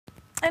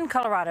In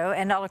Colorado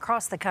and all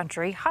across the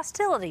country,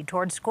 hostility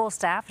towards school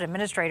staff and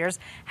administrators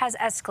has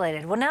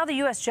escalated. Well, now the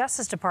U.S.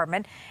 Justice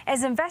Department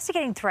is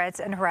investigating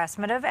threats and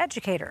harassment of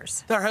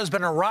educators. There has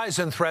been a rise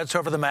in threats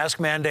over the mask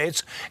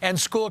mandates and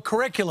school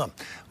curriculum.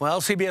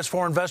 Well, CBS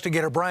 4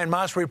 investigator Brian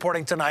Moss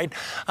reporting tonight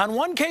on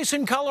one case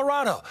in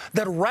Colorado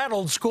that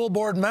rattled school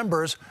board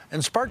members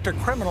and sparked a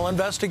criminal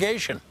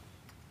investigation.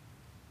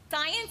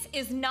 Science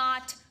is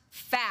not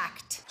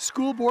fact.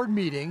 School board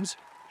meetings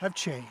have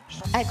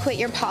changed. I quit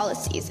your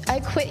policies. I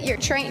quit your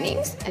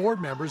trainings. Board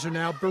members are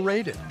now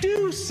berated.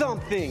 Do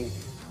something.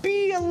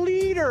 Be a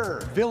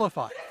leader.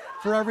 Vilified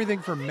for everything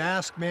from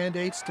mask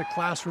mandates to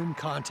classroom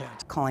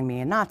content. Calling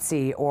me a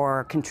Nazi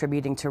or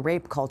contributing to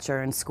rape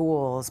culture in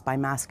schools by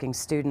masking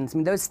students. I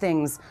mean, those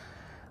things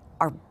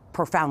are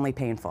profoundly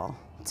painful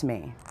to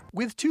me.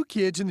 With 2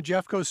 kids in the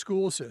Jeffco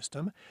school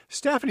system,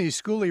 Stephanie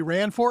Schooley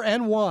ran for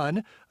and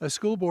won a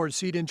school board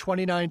seat in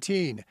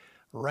 2019.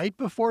 Right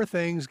before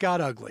things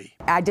got ugly.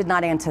 I did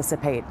not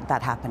anticipate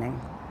that happening,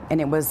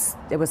 and it was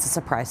a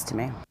surprise to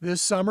me.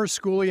 This summer,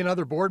 Schooley and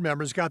other board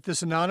members got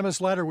this anonymous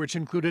letter which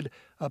included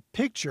a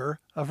picture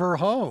of her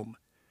home.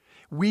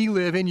 "We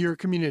live in your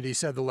community,"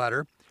 said the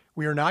letter.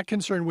 "We are not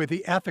concerned with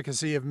the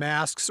efficacy of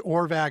masks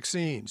or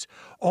vaccines,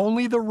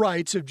 only the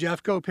rights of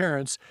Jeffco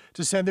parents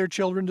to send their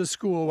children to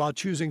school while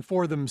choosing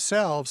for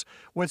themselves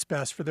what's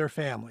best for their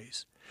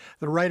families."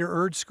 The writer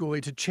urged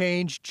Schooley to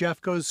change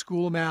Jeffco's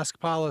school mask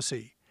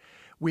policy.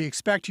 "We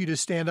expect you to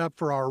stand up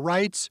for our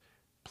rights.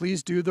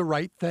 Please do the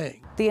right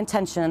thing." The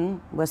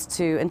intention was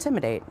to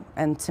intimidate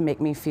and to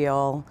make me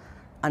feel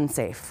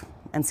unsafe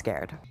and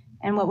scared.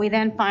 And what we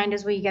then find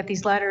is we get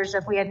these letters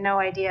if we had no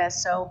idea.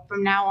 So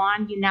from now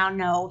on, you now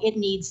know it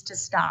needs to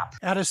stop.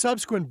 At a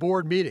subsequent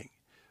board meeting,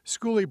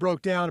 Schooley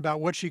broke down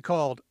about what she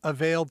called a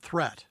veiled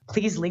threat.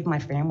 "Please leave my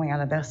family out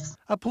of this."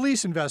 A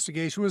police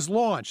investigation was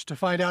launched to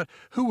find out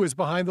who was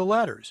behind the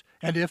letters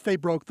and if they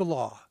broke the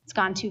law. It's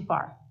gone too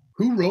far.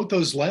 Who wrote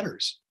those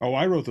letters? Oh,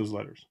 I wrote those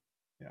letters.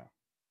 Yeah,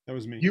 that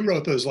was me. You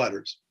wrote those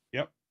letters?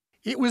 Yep.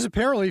 It was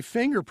apparently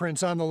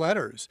fingerprints on the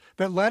letters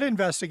that led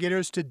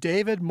investigators to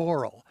David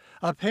Morrill,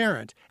 a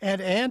parent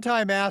and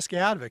anti-mask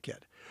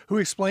advocate, who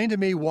explained to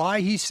me why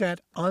he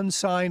sent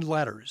unsigned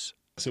letters.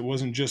 It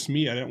wasn't just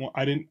me.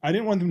 I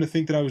didn't want them to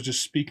think that I was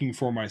just speaking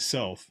for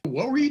myself.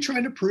 What were you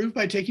trying to prove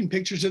by taking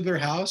pictures of their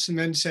house and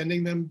then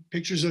sending them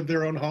pictures of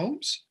their own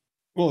homes?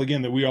 Well,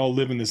 again, that we all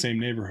live in the same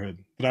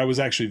neighborhood, that I was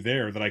actually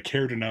there, that I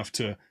cared enough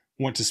to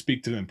want to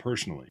speak to them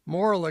personally.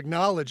 Morrill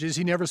acknowledges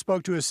he never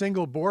spoke to a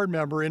single board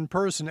member in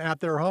person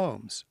at their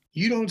homes.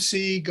 You don't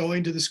see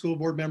going to the school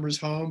board members'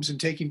 homes and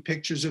taking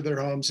pictures of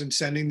their homes and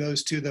sending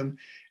those to them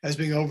as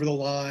being over the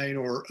line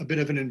or a bit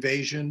of an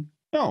invasion?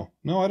 No,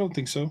 I don't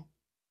think so.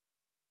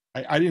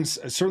 I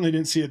certainly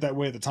didn't see it that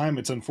way at the time.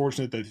 It's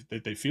unfortunate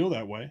that they feel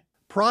that way.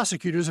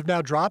 Prosecutors have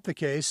now dropped the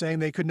case, saying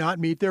they could not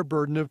meet their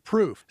burden of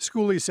proof.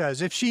 Schooley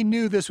says if she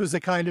knew this was the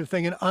kind of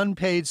thing an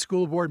unpaid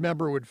school board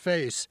member would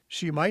face,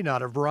 she might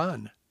not have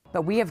run.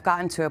 But we have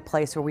gotten to a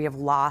place where we have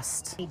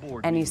lost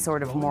any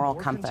sort of moral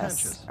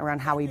compass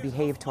around how we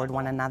behave toward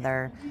one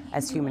another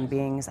as human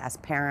beings, as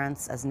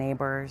parents, as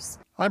neighbors.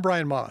 I'm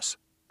Brian Moss,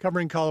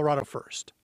 covering Colorado First.